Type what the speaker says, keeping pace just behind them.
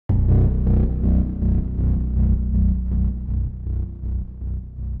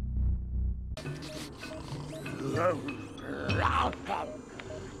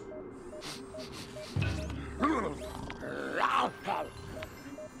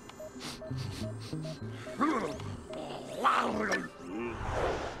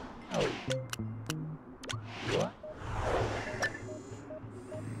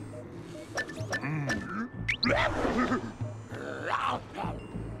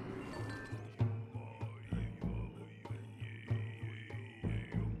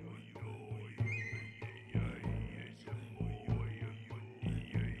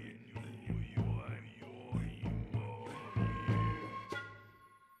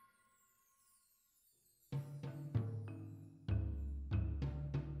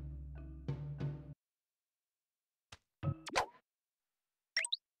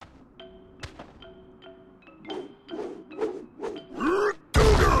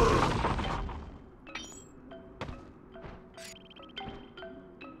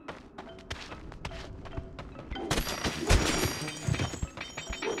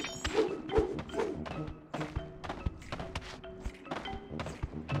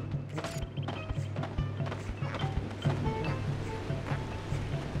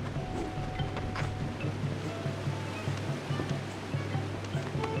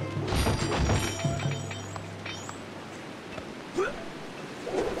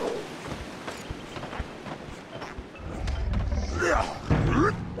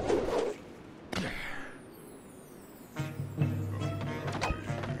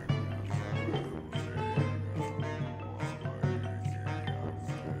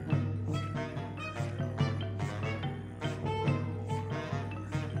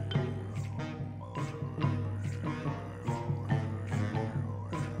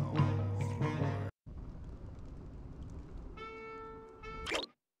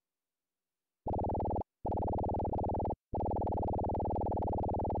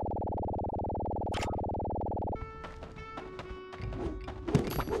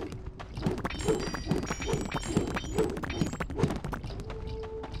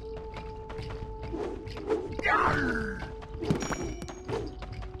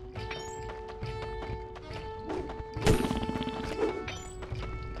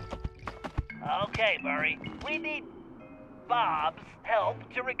Okay, Murray, we need Bob's help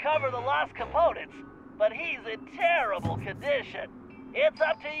to recover the lost components, but he's in terrible condition. It's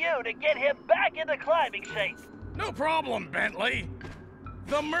up to you to get him back into climbing shape. No problem, Bentley.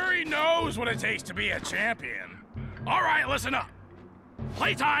 The Murray knows what it takes to be a champion. All right, listen up.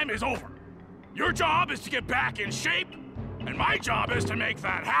 Playtime is over. Your job is to get back in shape, and my job is to make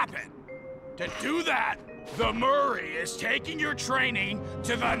that happen. To do that, the Murray is taking your training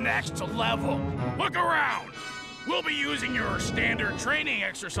to the next level. Look around. We'll be using your standard training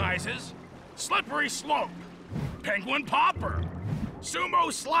exercises: slippery slope, penguin popper,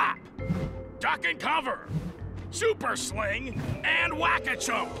 sumo slap, duck and cover, super sling, and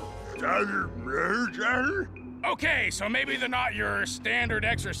whack-a-choke. Okay, so maybe they're not your standard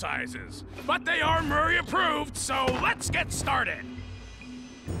exercises, but they are Murray approved, so let's get started.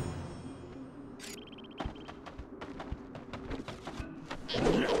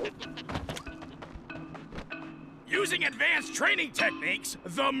 Using advanced training techniques,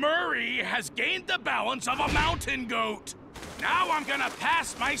 the Murray has gained the balance of a mountain goat. Now I'm gonna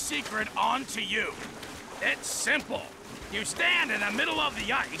pass my secret on to you. It's simple. You stand in the middle of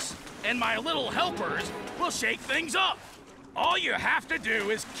the ice, and my little helpers will shake things up. All you have to do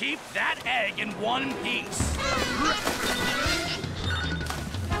is keep that egg in one piece.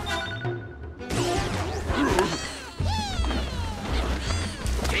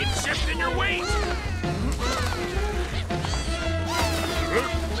 Keep shifting your weight.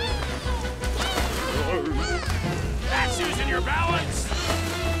 That's using your balance.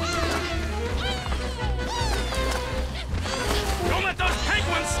 Don't let those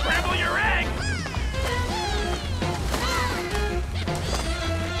penguins scramble your egg.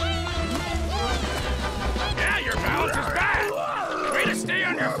 Yeah, your balance is back. Way to stay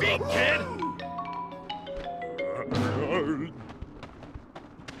on your feet, kid.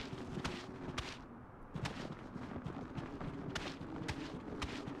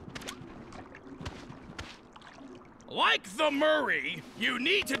 Like the Murray, you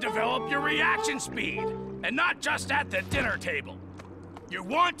need to develop your reaction speed, and not just at the dinner table. You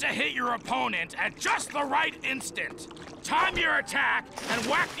want to hit your opponent at just the right instant. Time your attack and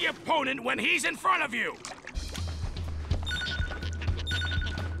whack the opponent when he's in front of you.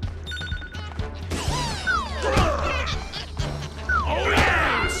 Oh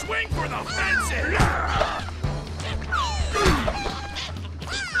yeah! Swing for the fences!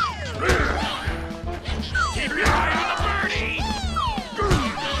 Keep your eye on the birdie!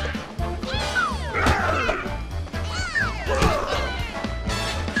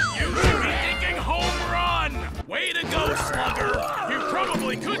 You should be thinking home run! Way to go, slugger! You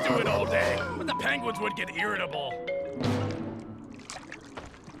probably could do it all day. penguins would get irritable.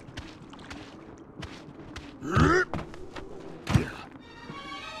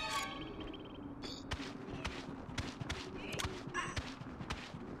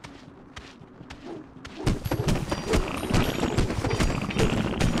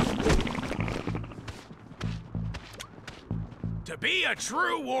 To be a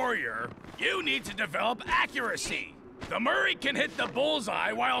true warrior, you need to develop accuracy. The Murray can hit the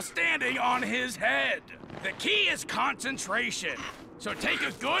bullseye while standing on his head. The key is concentration. So take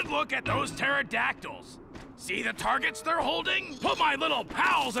a good look at those pterodactyls. See the targets they're holding? Put my little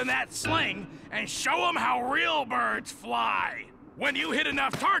pals in that sling and show them how real birds fly. When you hit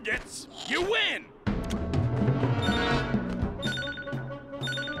enough targets, you win.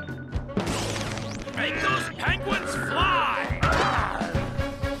 Make those penguins fly!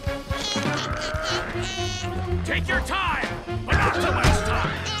 Take your time, but not too much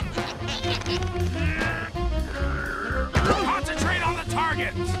time. Concentrate on the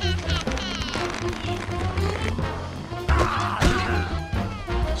targets.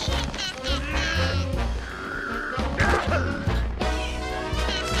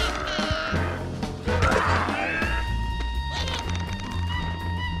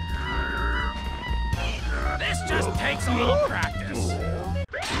 This just takes a little practice.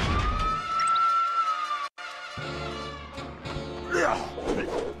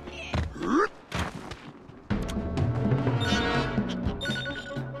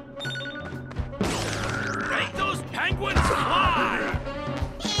 Make those penguins fly!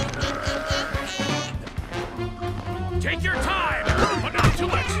 Take your time, but not too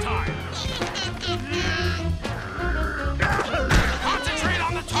much time. Concentrate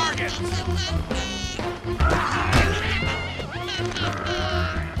on the targets.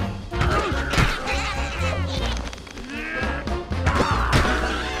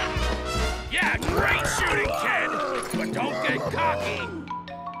 Yeah, great shooting, kid, but don't get cocky.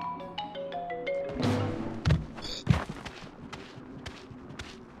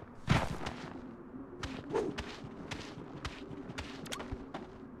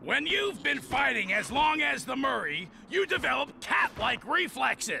 When you've been fighting as long as the Murray, you develop cat-like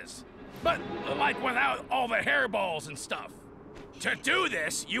reflexes. But, like, without all the hairballs and stuff. To do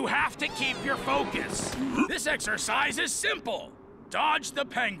this, you have to keep your focus. This exercise is simple. Dodge the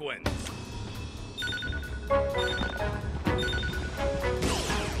penguins.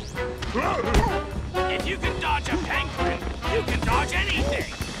 If you can dodge a penguin, you can dodge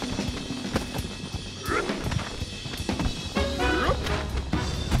anything.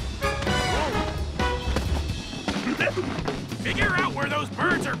 Figure out where those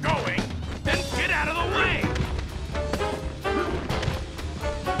birds are going, then get out of the way.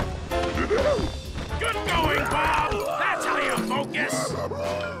 Good going, Bob! That's how you focus!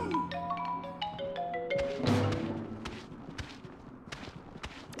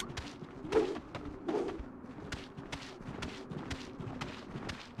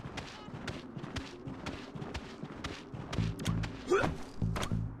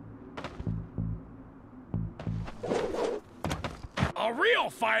 A real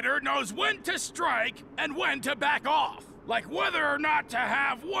fighter knows when to strike and when to back off. Like whether or not to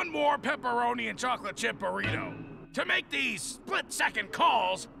have one more pepperoni and chocolate chip burrito. To make these split-second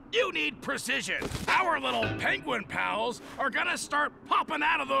calls, you need precision. Our little penguin pals are gonna start popping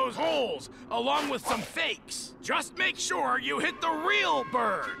out of those holes, along with some fakes. Just make sure you hit the real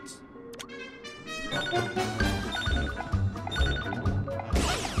birds.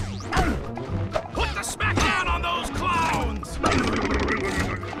 Put the smack down on those clowns!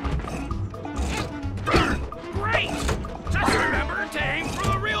 Great! Just remember to aim for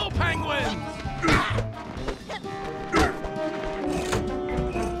the real penguins!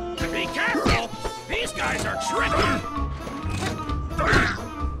 Be careful! These guys are tricky!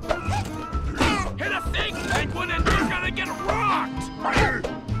 Hit a fake penguin and you're gonna get rocked!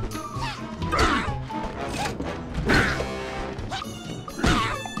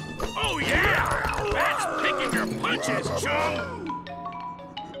 Oh yeah! That's picking your punches, chum!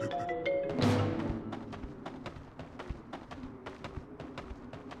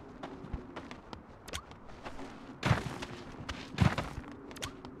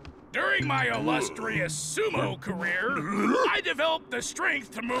 During my illustrious sumo career, I developed the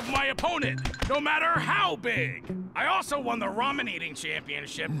strength to move my opponent, no matter how big. I also won the ramen eating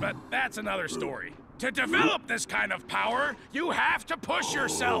championship, but that's another story. To develop this kind of power, you have to push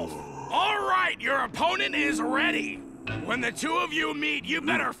yourself. All right, your opponent is ready. When the two of you meet, you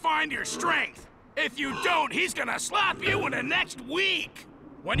better find your strength. If you don't, he's gonna slap you in the next week.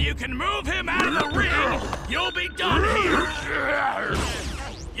 When you can move him out of the ring, you'll be done here.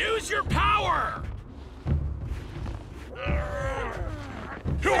 Use your power!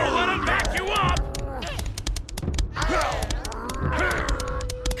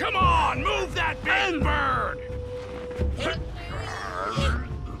 Sunbird!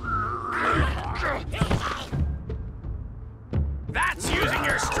 That's using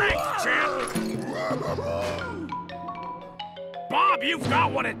your strength, champ! Bob, you've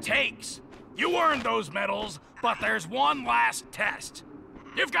got what it takes. You earned those medals, but there's one last test.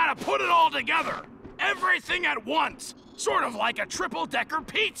 You've got to put it all together. Everything at once. Sort of like a triple-decker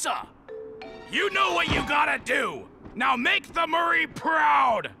pizza. You know what you gotta do. Now make the Murray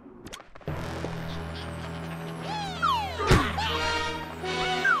proud.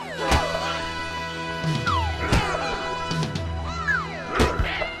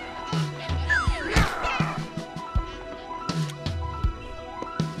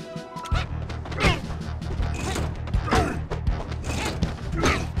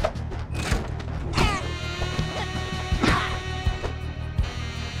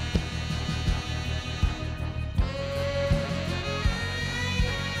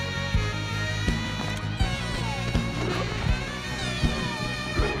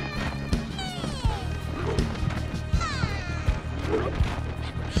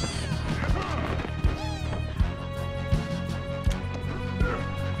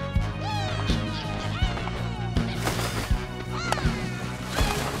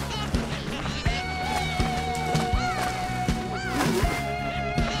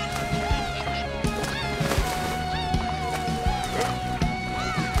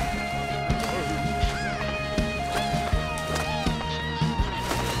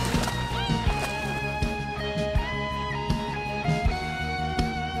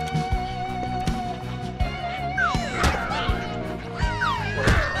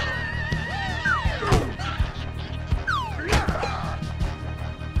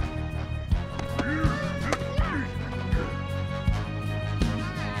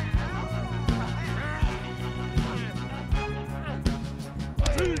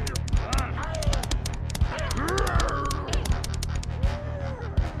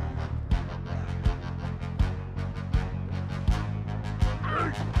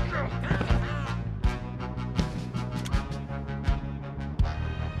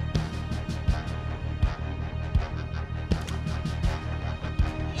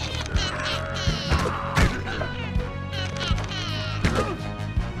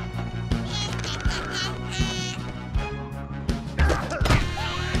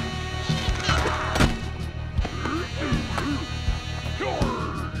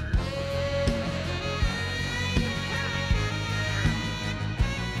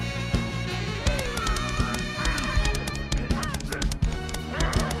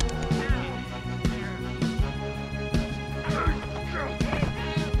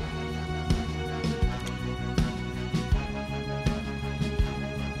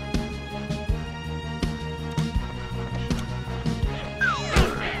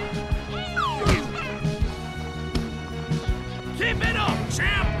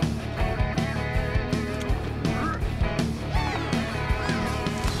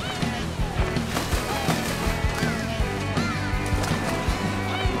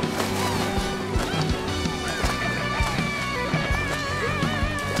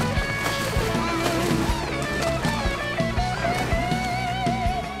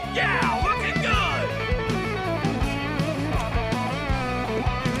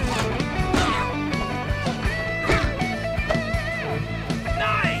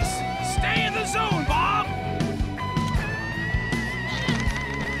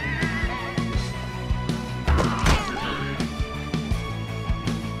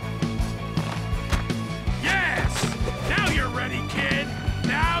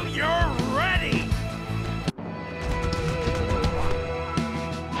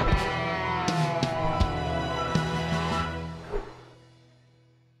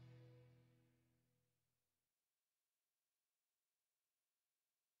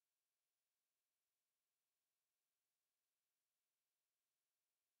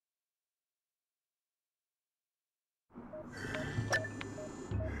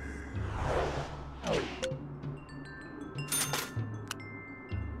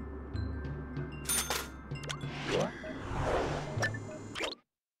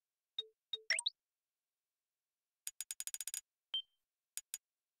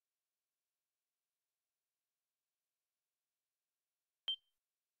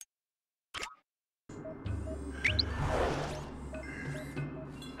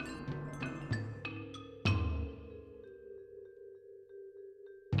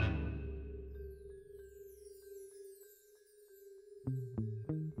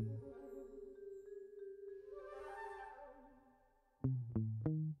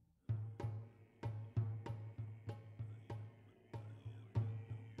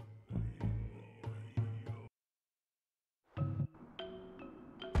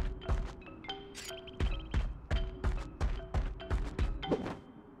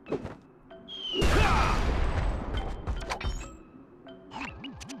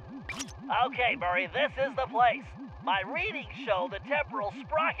 Okay, Murray, this is the place. My readings show the temporal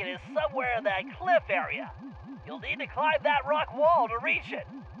sprocket is somewhere in that cliff area. You'll need to climb that rock wall to reach it.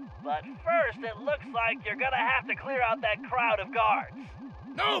 But first, it looks like you're gonna have to clear out that crowd of guards.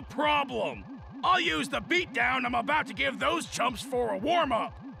 No problem. I'll use the beatdown I'm about to give those chumps for a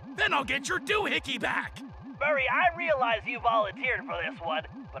warm-up. Then I'll get your doohickey back. Murray, I realize you volunteered for this one,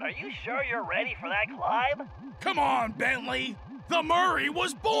 but are you sure you're ready for that climb? Come on, Bentley. The Murray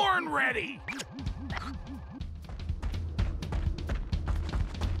was born ready.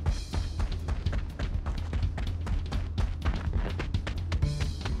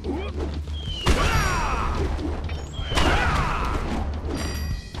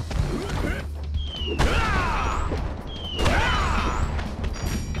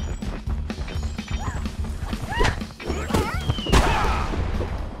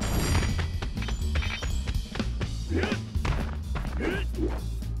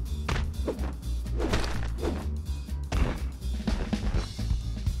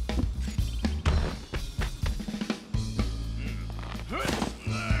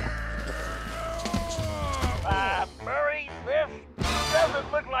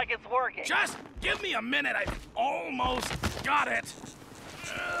 It's working. Just give me a minute. I almost got it.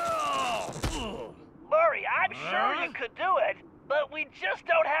 Murray, I'm sure you could do it, but we just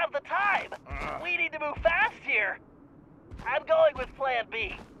don't have the time. We need to move fast here. I'm going with Plan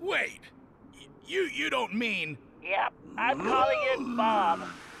B. Wait. You don't mean... Yep, I'm calling it Bob.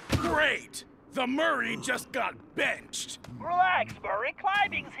 Great. The Murray just got benched. Relax, Murray.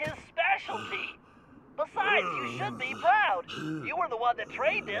 Climbing's his specialty. Besides, you should be proud. You were the one that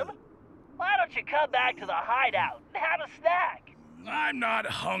trained him. Why don't you come back to the hideout and have a snack? I'm not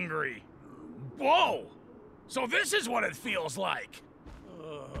hungry. Whoa! So this is what it feels like.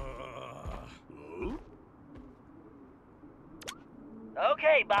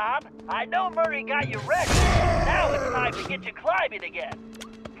 Okay, Bob. I know Murray got you ready. Now it's time to get you climbing again.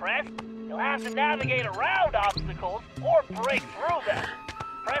 Press, you'll have to navigate around obstacles or break through them.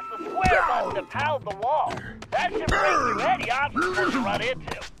 Press the square button to pound the wall. That should break through any obstacle you run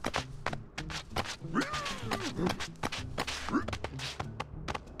into.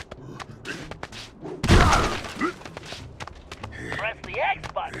 Press the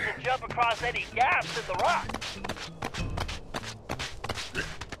X button to jump across any gaps in the rock.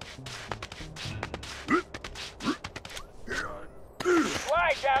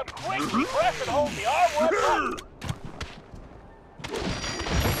 Slide down quickly, press and hold the R1 button.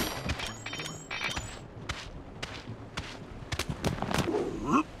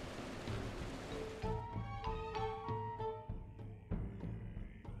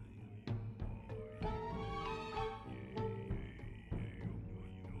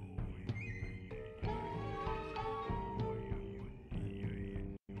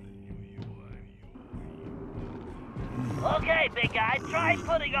 Okay, big guy, try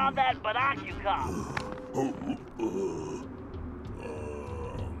putting on that binocular.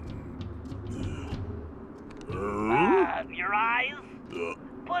 Your eyes?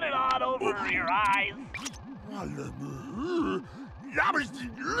 Put it on over your eyes.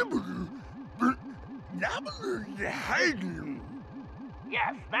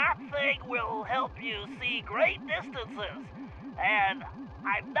 Yes, that thing will help you see great distances. And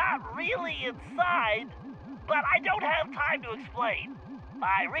I'm not really inside, but I don't have time to explain.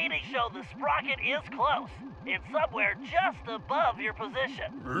 My readings show the sprocket is close. It's somewhere just above your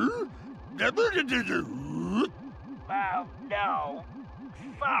position. No.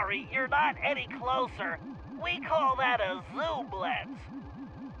 Sorry, you're not any closer. We call that a zoom lens.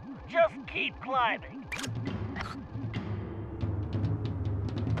 Just keep climbing.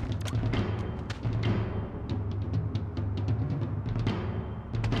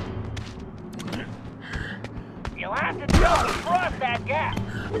 You'll have to jump across that gap.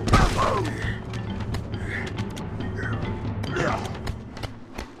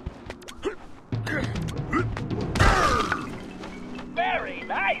 Very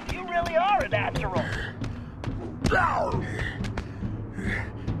nice. You really are a natural.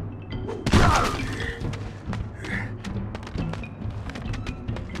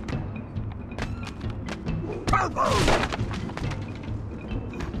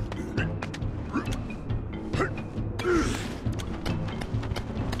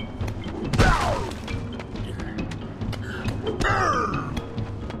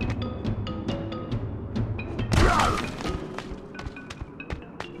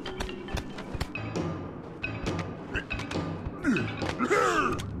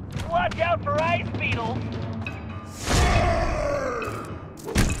 Watch out for ice beetles.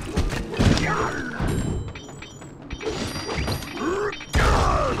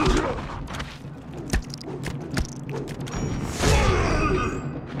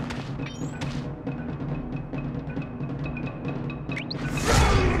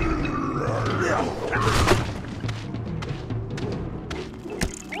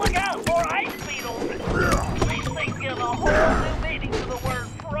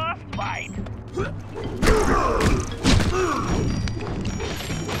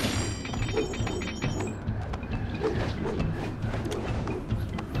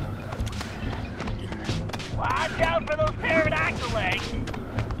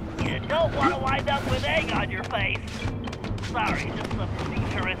 don't want to wind up with egg on your face. Sorry, just some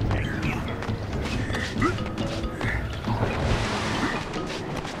futuristic humor.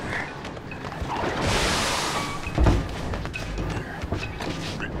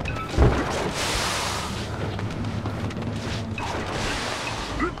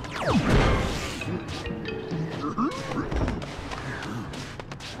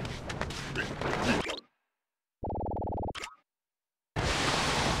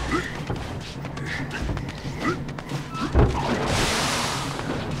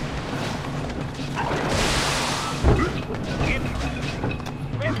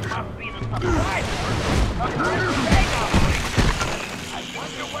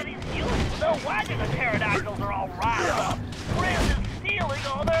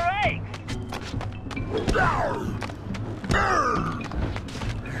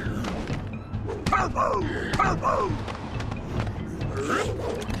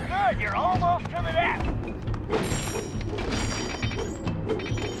 Good, you're almost to the net.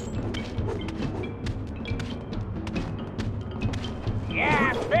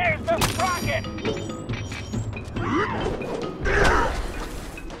 Yes, there's the sprocket.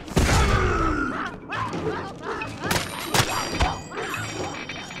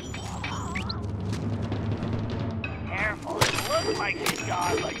 Careful, it looks like she's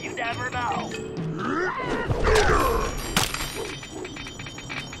gone, but you never know.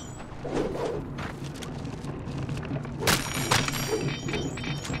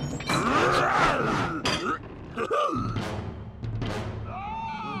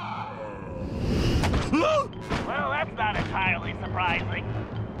 Well, that's not entirely surprising.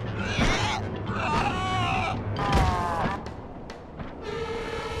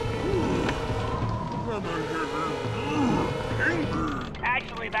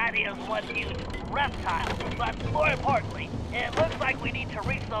 Actually, that is one huge reptile. But more importantly, it looks like we need to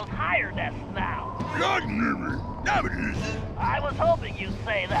reach those higher nests now. I was hoping you'd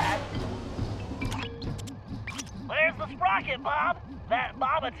say that. Where's the sprocket, Bob? That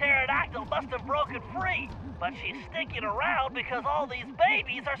mama pterodactyl must have broken free, but she's sticking around because all these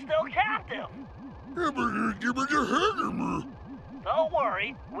babies are still captive. Don't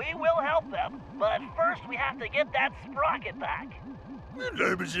worry, we will help them, but first we have to get that sprocket back.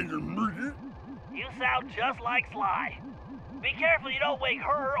 You sound just like Sly. Be careful you don't wake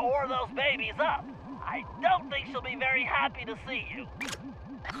her or those babies up. I don't think she'll be very happy to see you.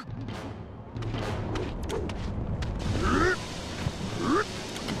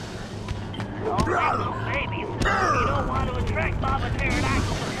 Don't wake those babies. You don't want to attract Mama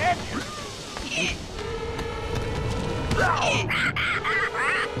Pterodactyl's attention.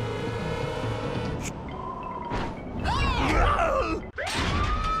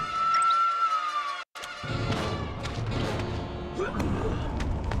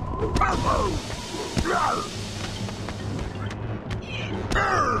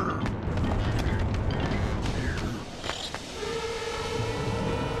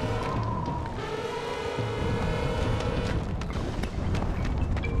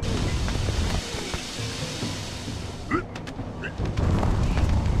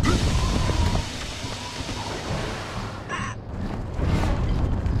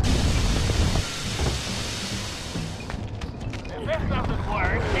 If this doesn't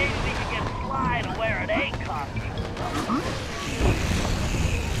work, maybe we can get Sly to wear an egg costume.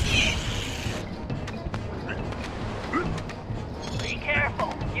 Be careful.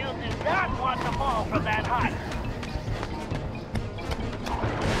 You do not want to fall from that height.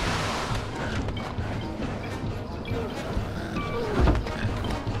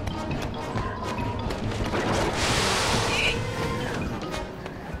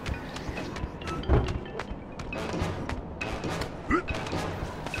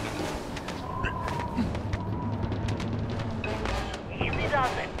 Easy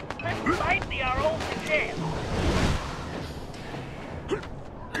does it. This might be our only chance.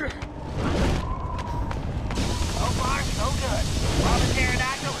 So far, so good. Mama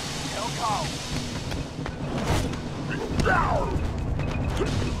Pterodactyl is still calm.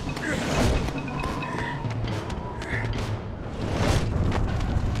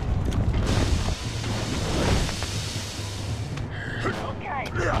 Okay,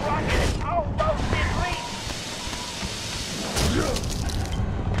 the rocket is almost in reach.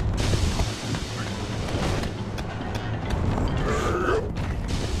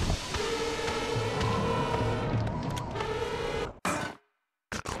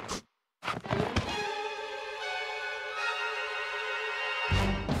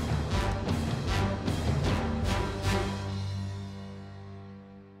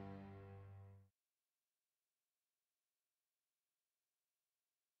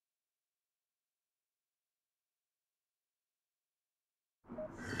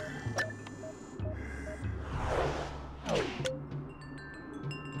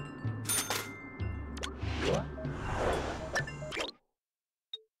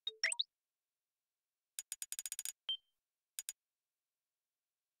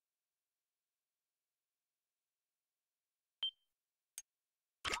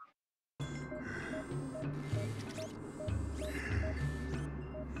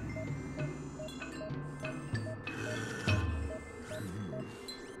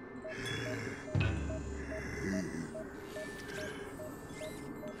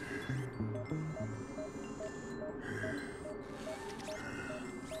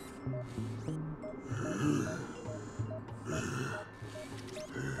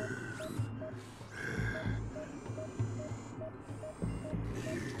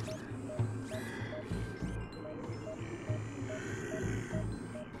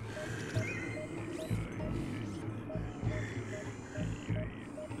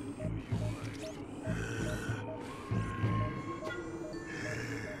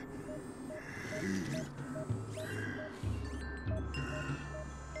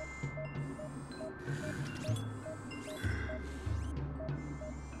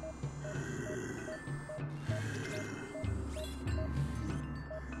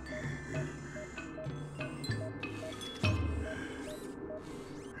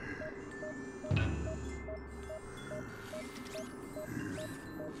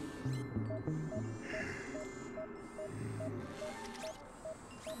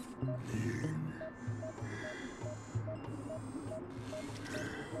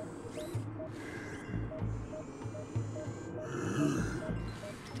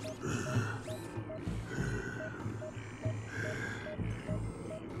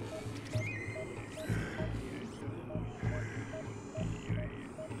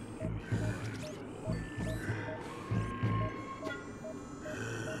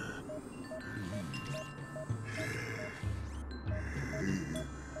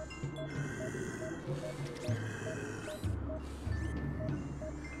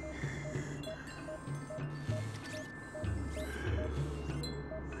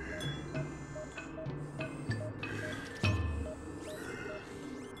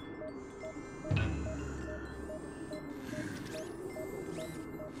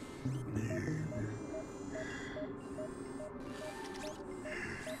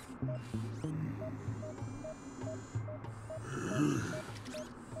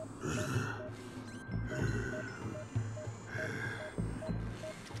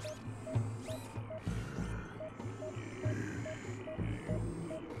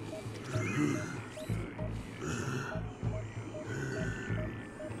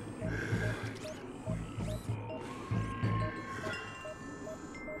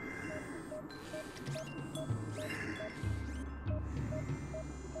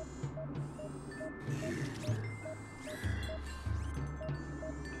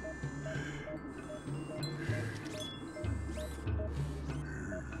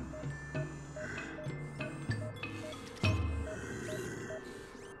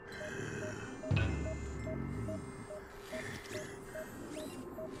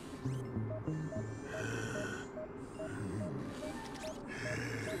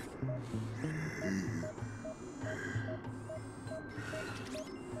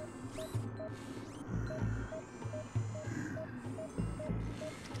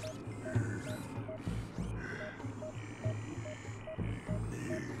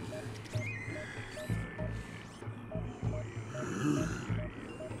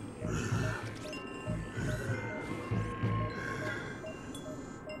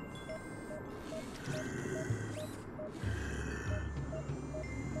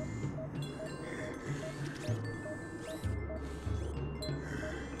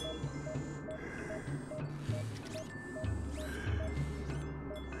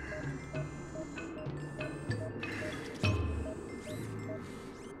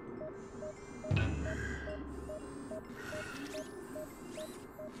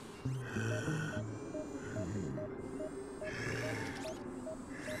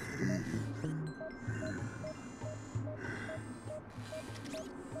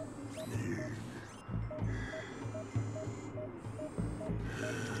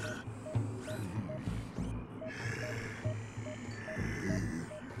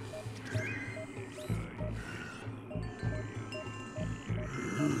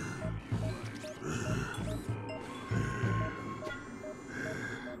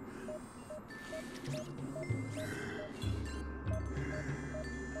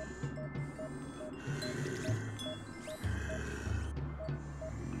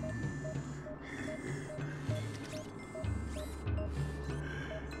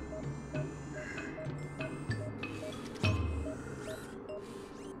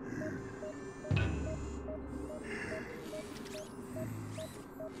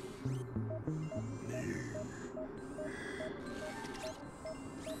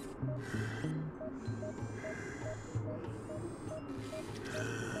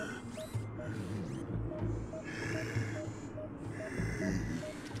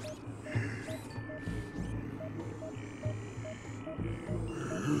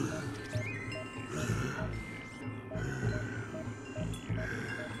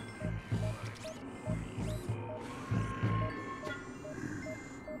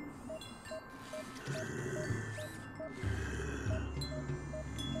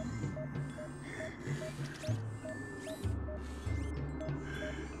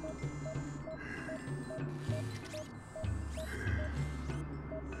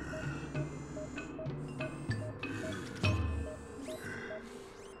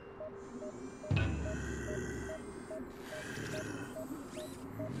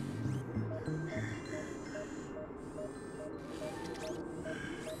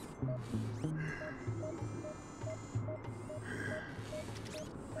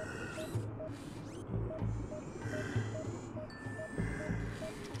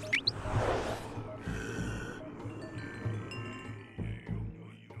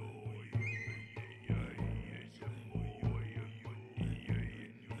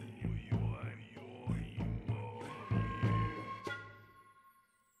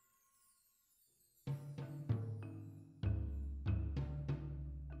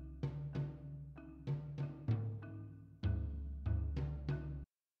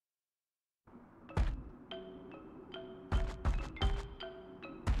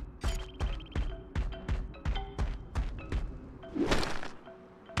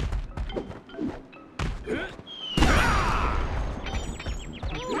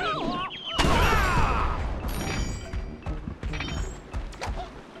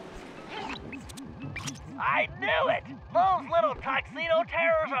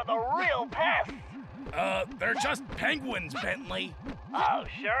 Those are the real pests. They're just penguins, Bentley. Oh,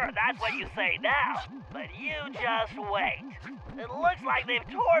 sure, that's what you say now. But you just wait. It looks like they've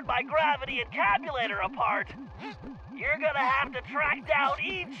torn my gravity encapsulator apart. You're gonna have to track down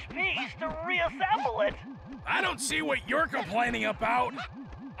each piece to reassemble it. I don't see what you're complaining about.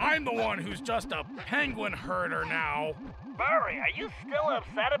 I'm the one who's just a penguin herder now. Murray, are you still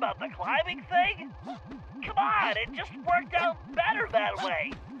upset about the climbing thing? Come on, it just worked out better that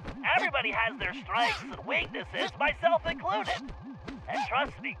way. Everybody has their strengths and weaknesses, myself included. And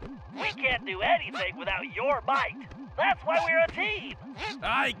trust me, we can't do anything without your might. That's why we're a team.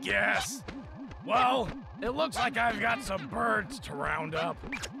 I guess. Well, it looks like I've got some birds to round up.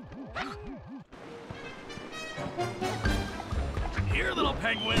 Here, little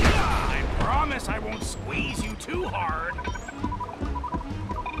penguin. I promise I won't squeeze you too hard.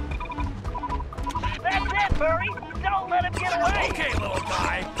 That's it, Murray. Don't let him get away. Okay, little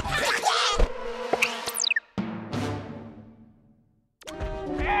guy.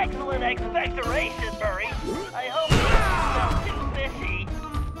 Excellent expectoration, Murray. I hope you don't smell too fishy.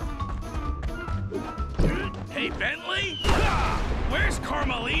 Hey, Bentley? Where's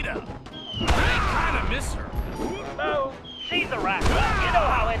Carmelita? I kind of miss her. Oh, she's a raccoon. You know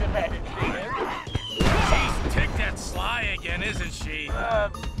how independent she is. She's ticked at Sly again, isn't she?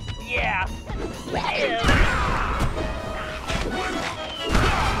 Yeah. She is.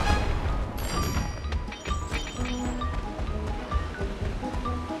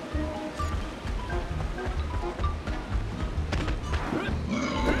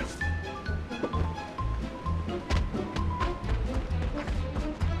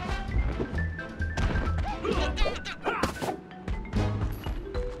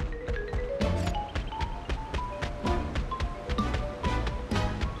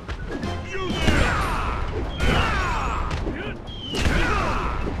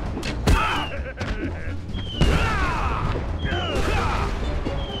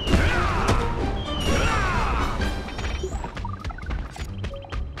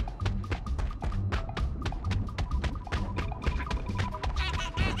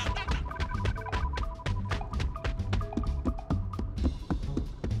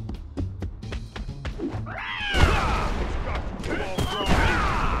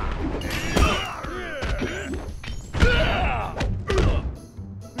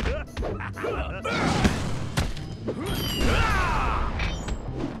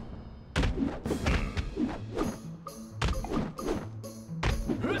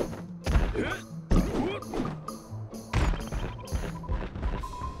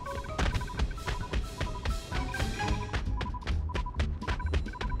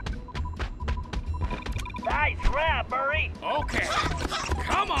 Nice grab, Murray. Okay.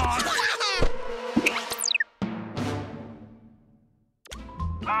 Come on.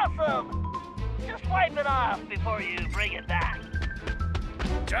 Awesome. Just wipe it off before you bring it back.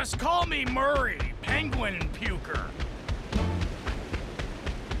 Just call me Murray, penguin puker.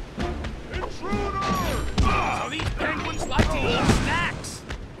 Intruder! So these penguins like to eat snacks.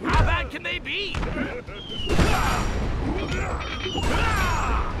 How bad can they be?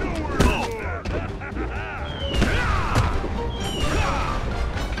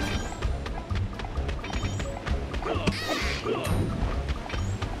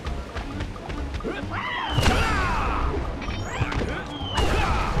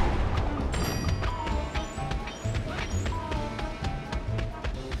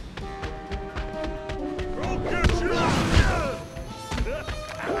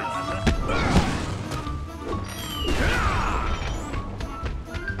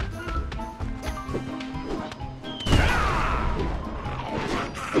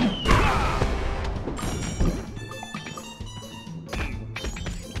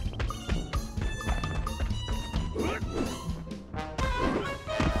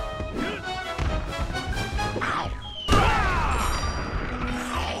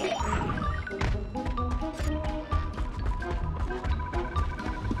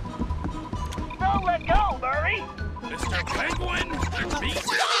 Don't let go, Murray. Mr. Penguin, beat.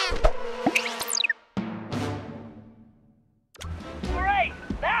 Great.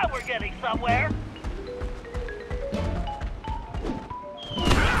 Now we're getting somewhere.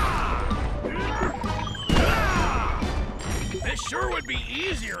 This sure would be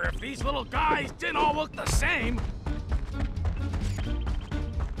easier if these little guys didn't all look the same.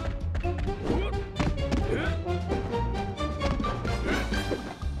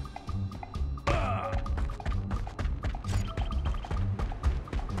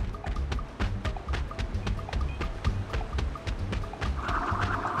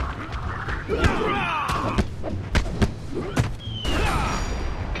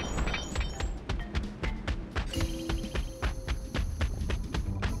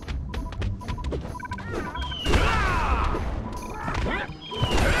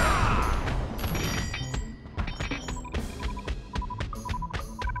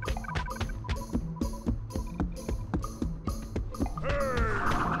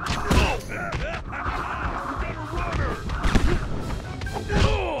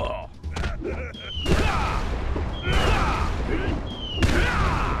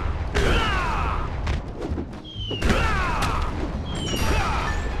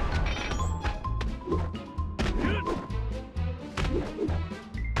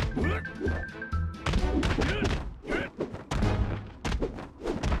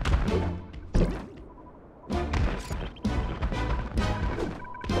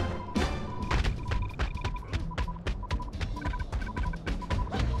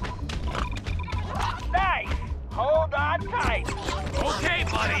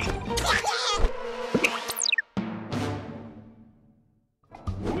 buddy.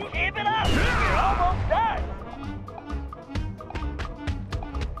 Keep it up! You're almost done!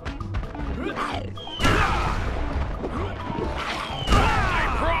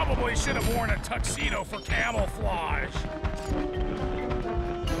 I probably should have worn a tuxedo for camouflage.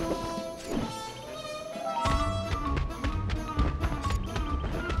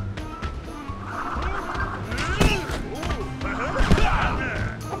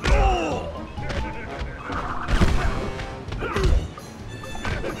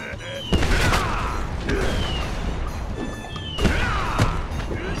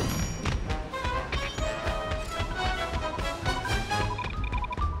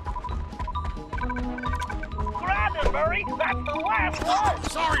 Murray, that's the last one!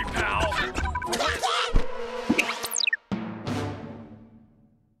 Sorry, pal.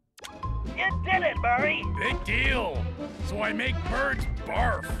 You did it, Murray! Big deal. So I make birds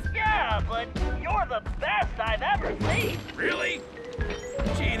barf. Yeah, but you're the best I've ever seen! Really?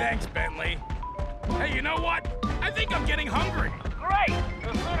 Gee, thanks, Bentley. Hey, you know what? I think I'm getting hungry. Great!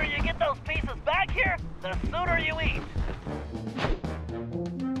 The sooner you get those pieces back here, the sooner you eat.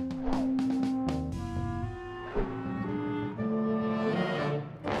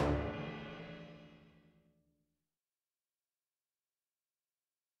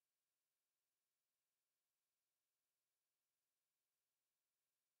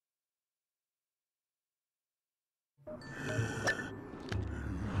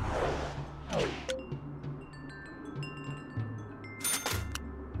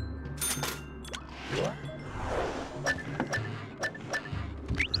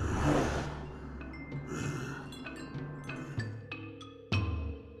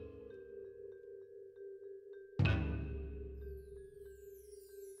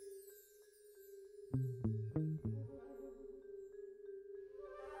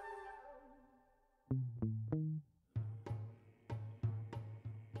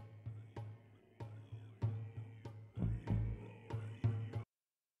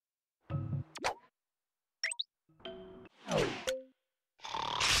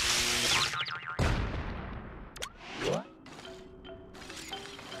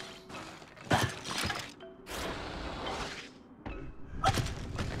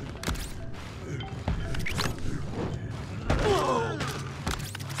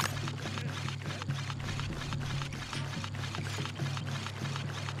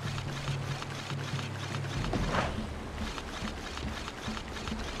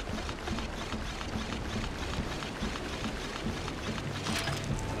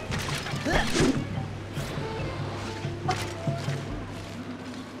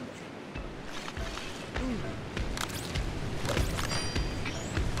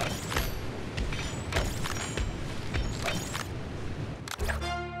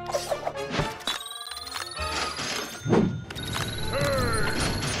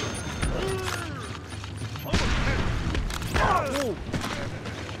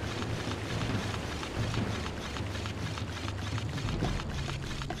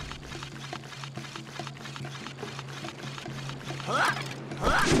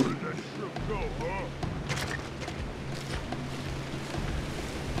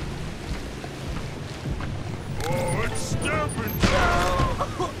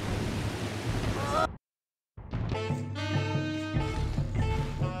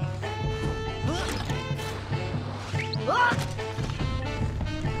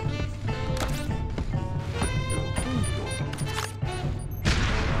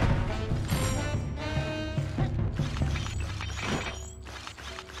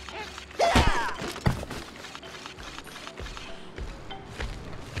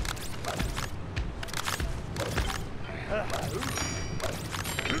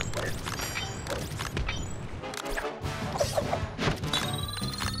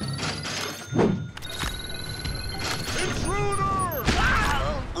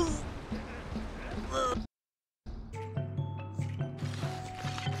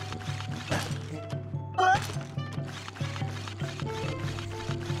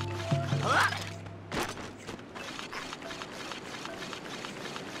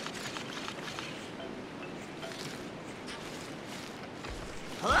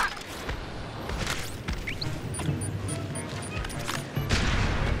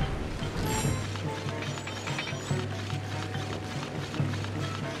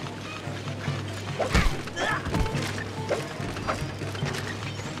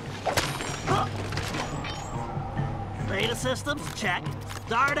 Systems, check.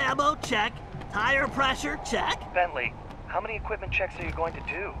 Dart ammo, check. Tire pressure, check. Bentley, How many equipment checks are you going to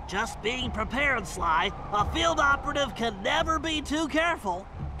do? Just being prepared, Sly. A field operative can never be too careful.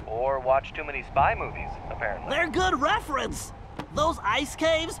 Or watch too many spy movies, apparently. They're good reference. Those ice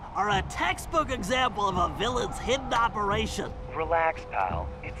caves are a textbook example of a villain's hidden operation. Relax, pal.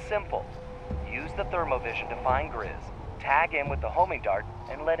 It's simple. Use the thermovision to find Grizz, tag him with the homing dart,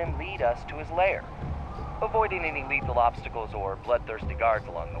 and let him lead us to his lair. Avoiding any lethal obstacles or bloodthirsty guards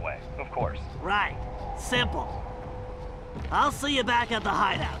along the way, of course. Right. Simple. I'll see you back at the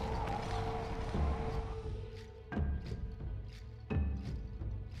hideout.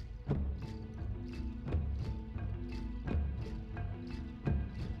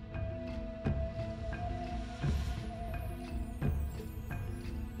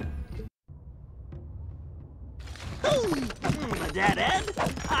 A dead end?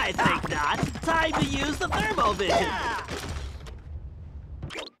 I think not. Time to use the thermovision.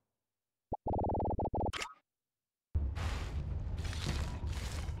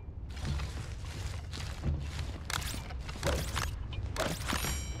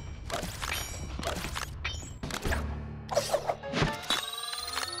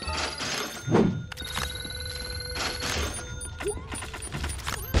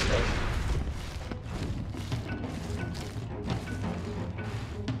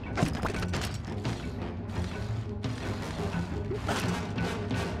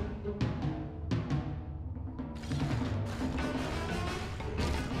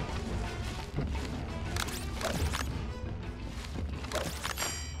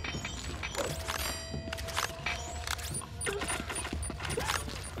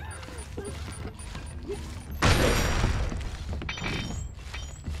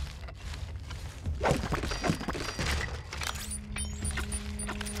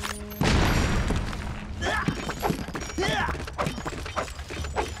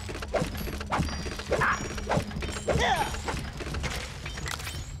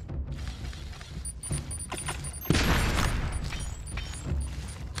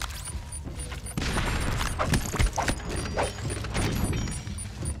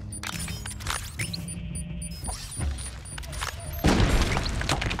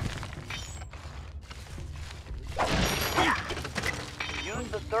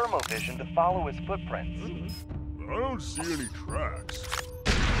 Thermovision to follow his footprints. I don't see any tracks.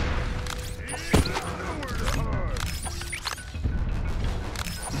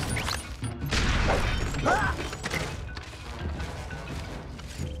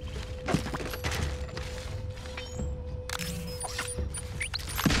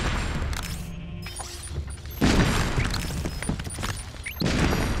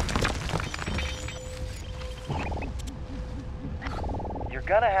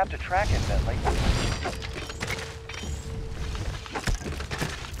 Gonna have to track him, Bentley.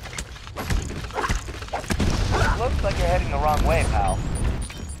 Looks like you're heading the wrong way, pal.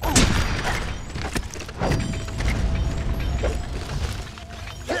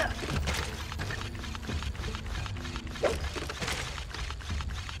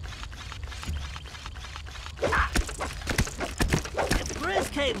 If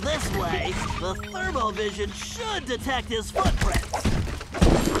Grizz came this way, the thermovision should detect his footprints.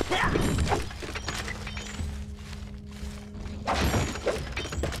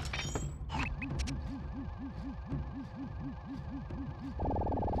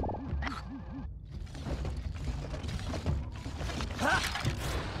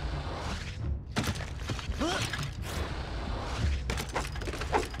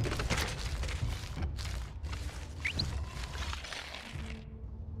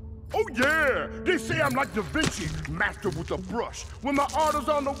 Oh yeah! They say I'm like Da Vinci, master with a brush. When my art is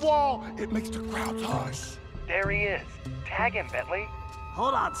on the wall, it makes the crowds hush. There he is. Tag him, Bentley.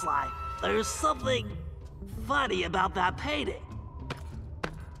 Hold on, Sly. There's something funny about that painting.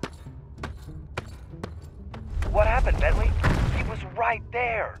 What happened, Bentley? He was right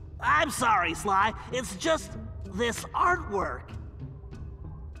there. I'm sorry, Sly. It's just this artwork.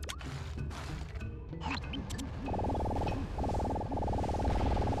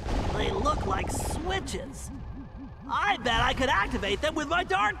 They look like switches. I bet I could activate them with my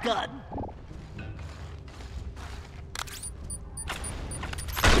dart gun.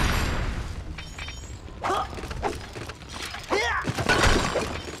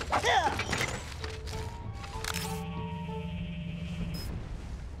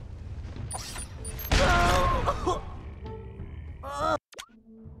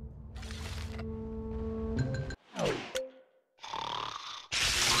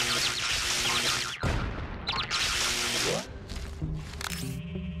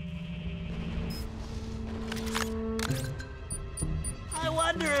 I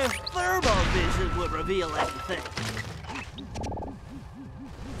wonder if thermovision would reveal anything.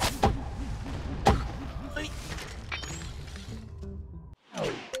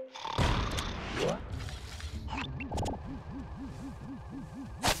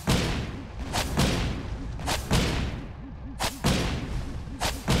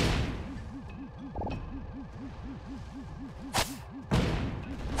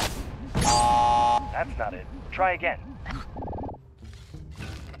 That's not it. Try again.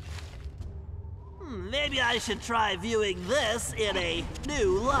 Maybe I should try viewing this in a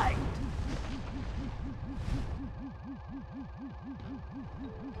new light.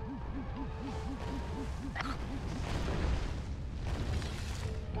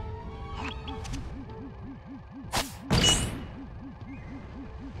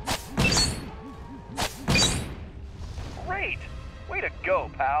 Great! Way to go,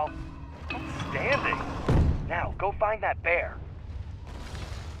 pal. Outstanding. Now, go find that bear.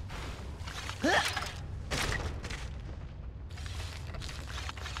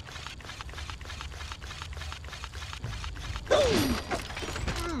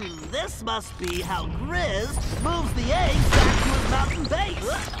 This must be how Grizz moves the eggs back to his mountain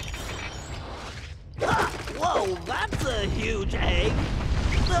base. Whoa, that's a huge egg.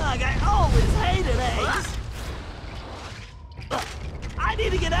 Ugh, I always hated eggs. I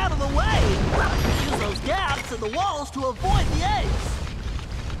need to get out of the way. Use those gaps in the walls to avoid the eggs.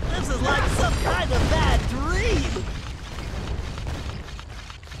 This is like some kind of bad dream.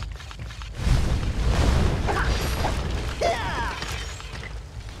 Yeah.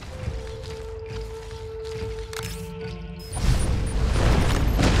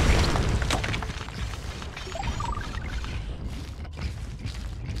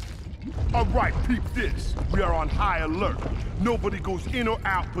 All right, peep this. We are on high alert. Nobody goes in or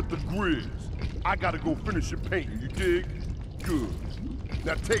out but the Grizz. I gotta go finish your painting, you dig? Good.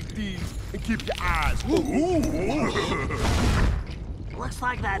 Now take these and keep your eyes open. Looks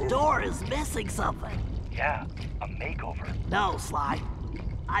like that door is missing something. Yeah, a makeover. No, Sly.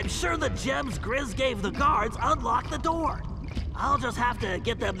 I'm sure the gems Grizz gave the guards unlock the door. I'll just have to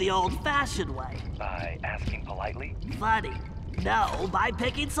get them the old-fashioned way. By asking politely? Funny. No, by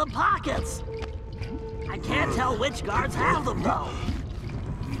picking some pockets. I can't tell which guards have them, though.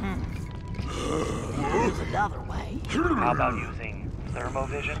 There's another way. How about using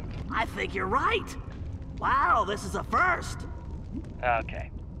thermovision? I think you're right. Wow, this is a first.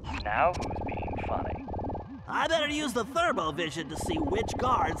 Okay. Now who's being funny? I better use the thermovision to see which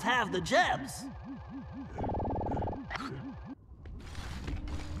guards have the gems.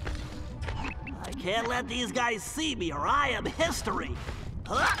 I can't let these guys see me or I am history.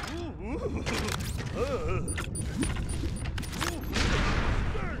 Huh?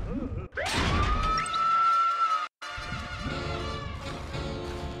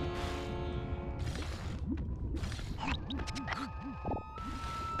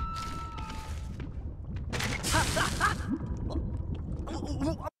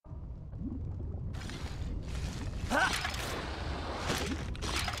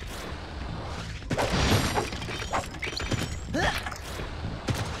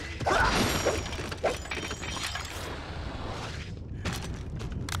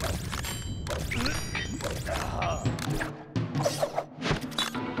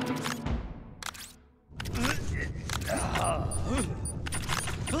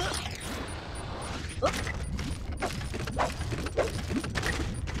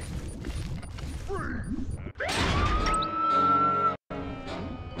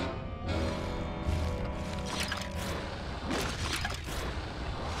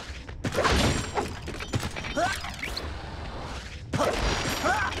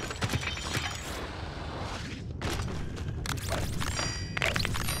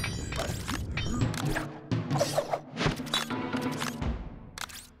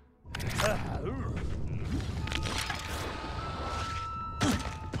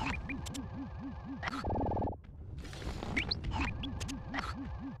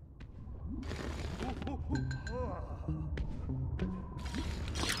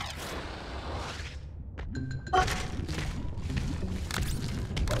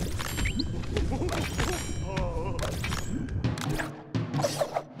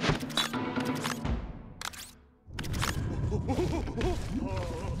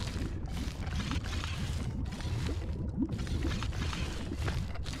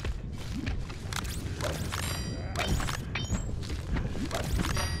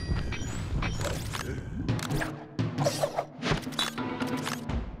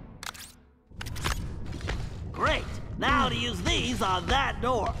 Great. Now to use these on that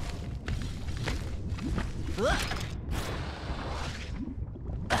door.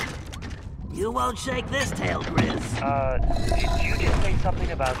 You won't shake this tail, Grizz. Did you just say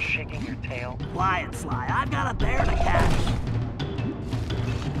something about shaking your tail? Quiet, Sly. I've got a bear to catch.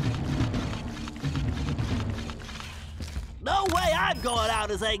 No way I'm going out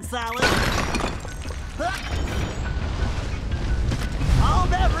as egg salad. I'll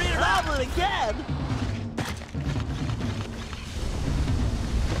never eat an omelet again.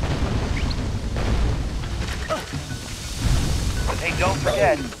 don't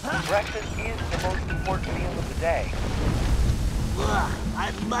forget, breakfast is the most important meal of the day. Ugh,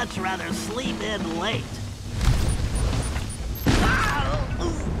 I'd much rather sleep in late.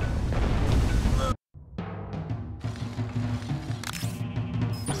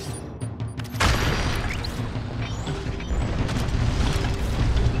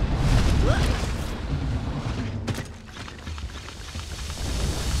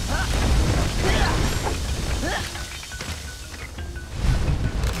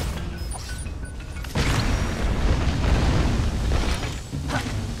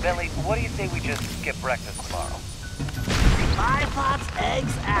 Bentley, what do you say we just skip breakfast tomorrow? My thoughts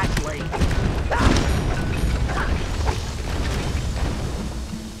exactly.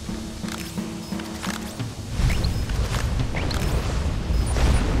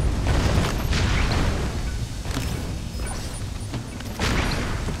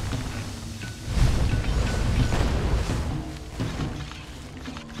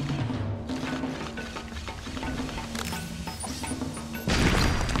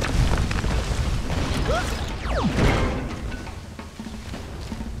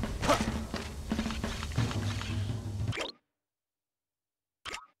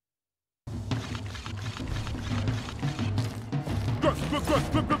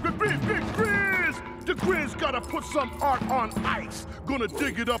 The Grizz gotta put some art on ice. Gonna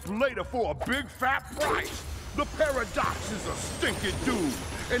dig it up later for a big fat price. The Paradox is a stinking dude,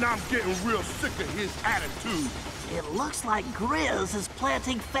 and I'm getting real sick of his attitude. It looks like Grizz is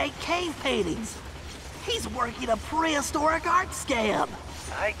planting fake cave paintings. He's working a prehistoric art scam.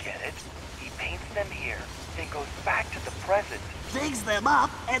 I get it. He paints them here, then goes back to the present. Digs them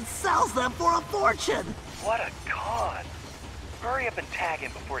up and sells them for a fortune. What a con. Hurry up and tag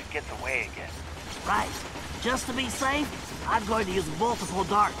him before he gets away again. Right. Just to be safe, I'm going to use multiple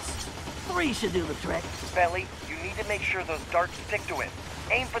darts. 3 should do the trick. Bentley, you need to make sure those darts stick to him.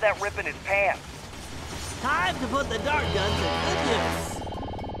 Aim for that rip in his pants. Time to put the dart gun to good use.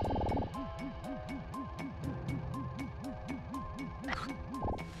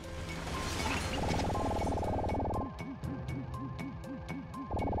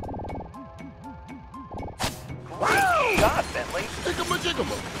 Great shot, Bentley.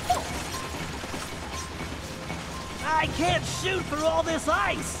 I can't shoot through all this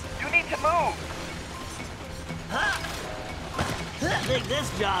ice. You need to move. I think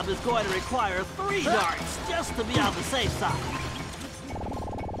this job is going to require 3 darts just to be on the safe side.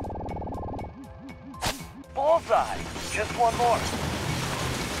 Bullseye. Just one more.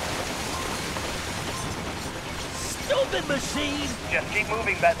 Stupid machine! Just keep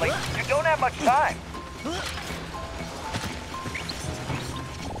moving, Bentley. You don't have much time.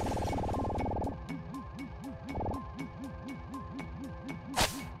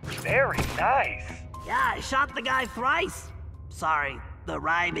 Very nice. Yeah, I shot the guy thrice. Sorry, the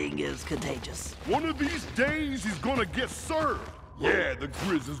rhyming is contagious. One of these days, he's gonna get served. Yeah, the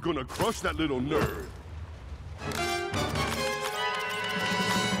Grizz is gonna crush that little nerd.